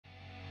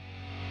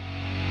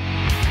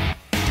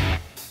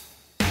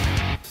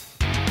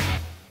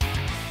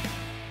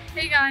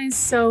guys,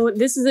 so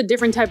this is a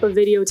different type of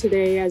video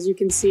today. As you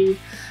can see,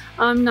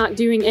 I'm not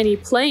doing any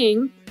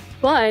playing,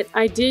 but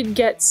I did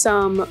get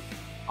some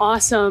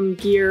awesome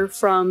gear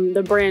from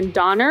the brand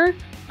Donner.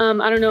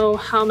 I don't know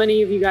how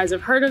many of you guys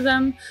have heard of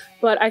them,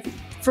 but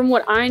from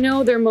what I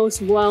know, they're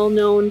most well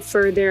known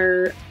for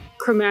their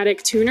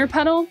chromatic tuner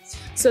pedal.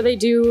 So they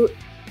do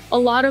a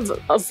lot of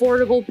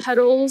affordable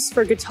pedals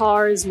for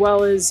guitar as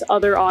well as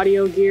other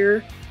audio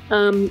gear.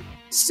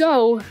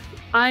 So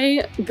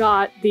I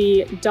got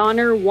the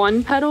Donner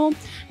 1 pedal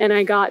and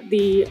I got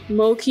the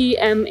Moki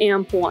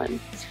M-Amp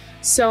 1.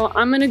 So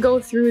I'm gonna go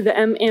through the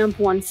M-Amp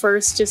 1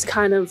 first, just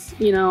kind of,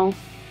 you know,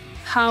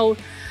 how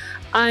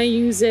I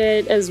use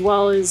it as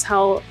well as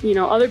how, you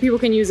know, other people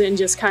can use it and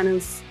just kind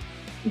of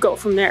go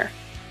from there.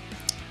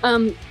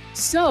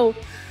 So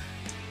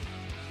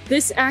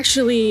this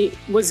actually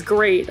was a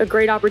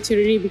great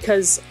opportunity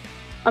because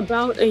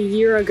about a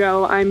year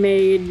ago I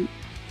made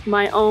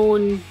my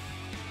own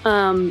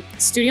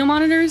studio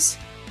monitors.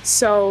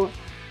 So,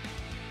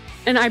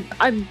 and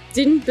I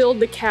didn't build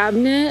the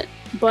cabinet,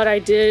 but I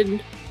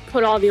did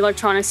put all the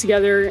electronics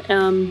together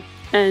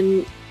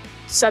and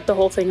set the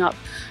whole thing up.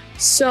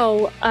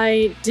 So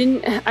I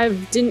didn't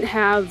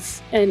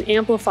have an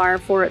amplifier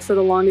for it for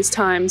the longest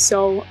time.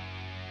 So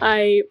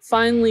I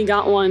finally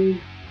got one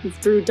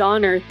through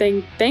Donner,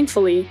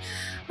 thankfully,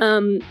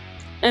 and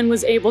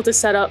was able to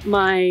set up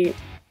my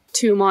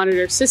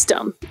 2-monitor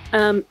system.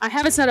 I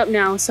have it set up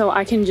now, so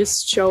I can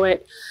just show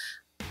it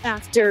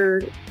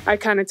after I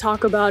kind of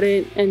talk about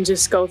it and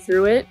just go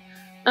through it.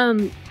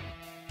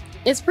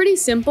 It's pretty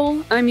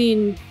simple. I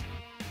mean,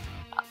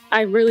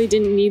 I really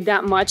didn't need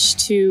that much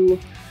to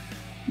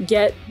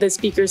get the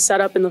speakers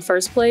set up in the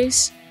first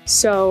place,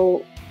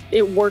 so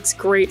it works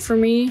great for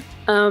me.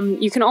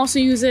 You can also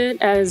use it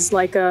as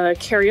like a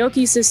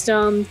karaoke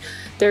system.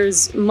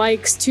 There's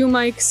mics, 2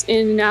 mics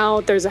in and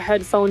out. There's a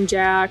headphone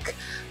jack.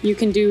 You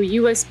can do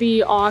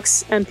USB,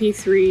 aux,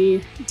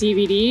 MP3,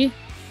 DVD,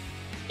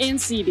 and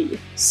CD.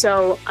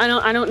 So I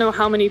don't know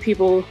how many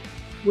people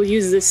will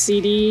use the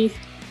CD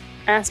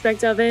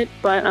aspect of it,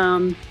 but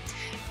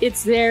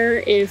it's there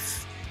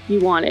if you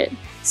want it.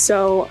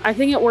 So I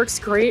think it works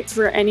great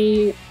for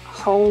any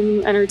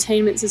home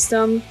entertainment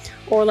system,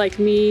 or like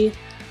me,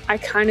 I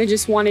kind of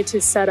just wanted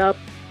to set up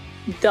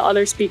the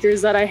other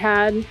speakers that I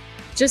had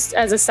just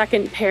as a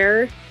second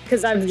pair,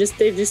 because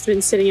they've just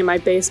been sitting in my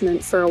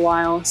basement for a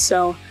while.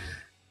 So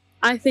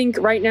I think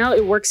right now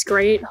it works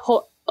great.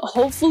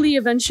 Hopefully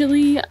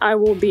eventually I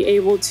will be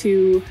able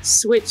to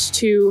switch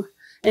to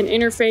an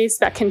interface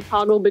that can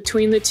toggle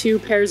between the 2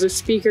 pairs of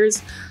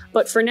speakers.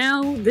 But for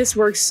now, this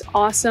works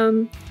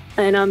awesome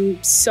and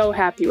I'm so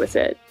happy with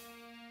it.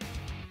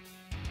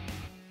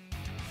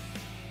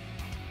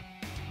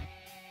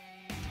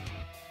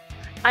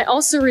 I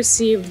also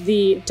received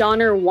the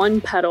Donner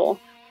 1 pedal.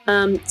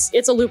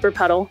 It's a looper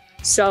pedal,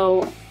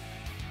 so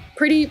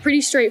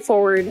pretty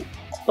straightforward,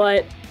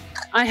 but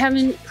I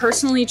haven't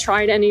personally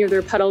tried any of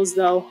their pedals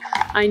though.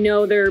 I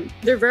know they're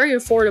very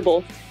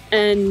affordable,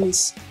 and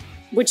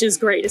which is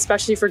great,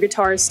 especially for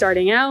guitarists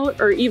starting out,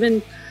 or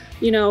even,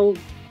 you know,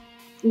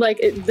 like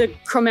the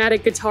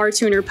chromatic guitar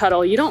tuner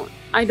pedal.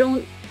 I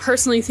don't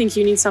personally think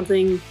you need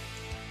something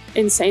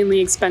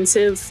insanely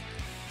expensive.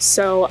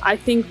 So I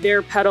think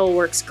their pedal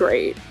works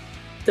great,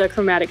 the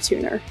chromatic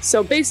tuner.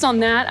 So based on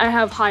that, I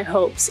have high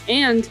hopes,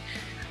 and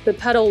the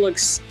pedal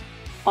looks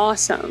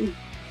awesome.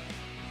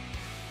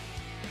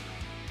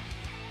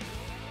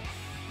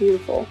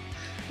 Beautiful.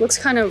 Looks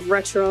kind of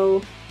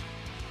retro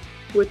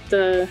with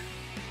the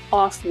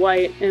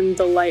off-white and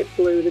the light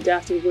blue, the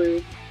Daphne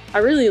blue. I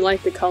really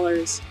like the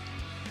colors.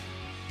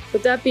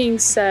 With that being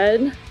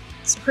said,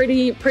 it's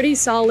pretty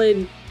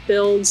solid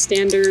build,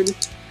 standard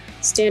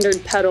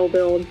pedal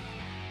build.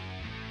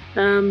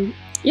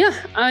 Yeah,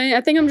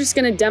 I think I'm just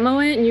gonna demo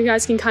it and you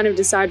guys can kind of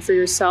decide for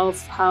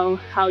yourself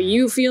how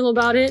you feel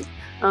about it.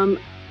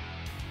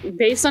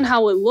 Based on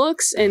how it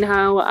looks and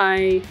how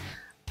I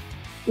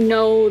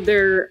know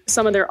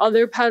some of their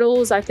other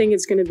pedals, I think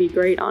it's gonna be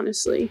great,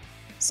 honestly.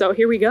 So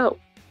here we go.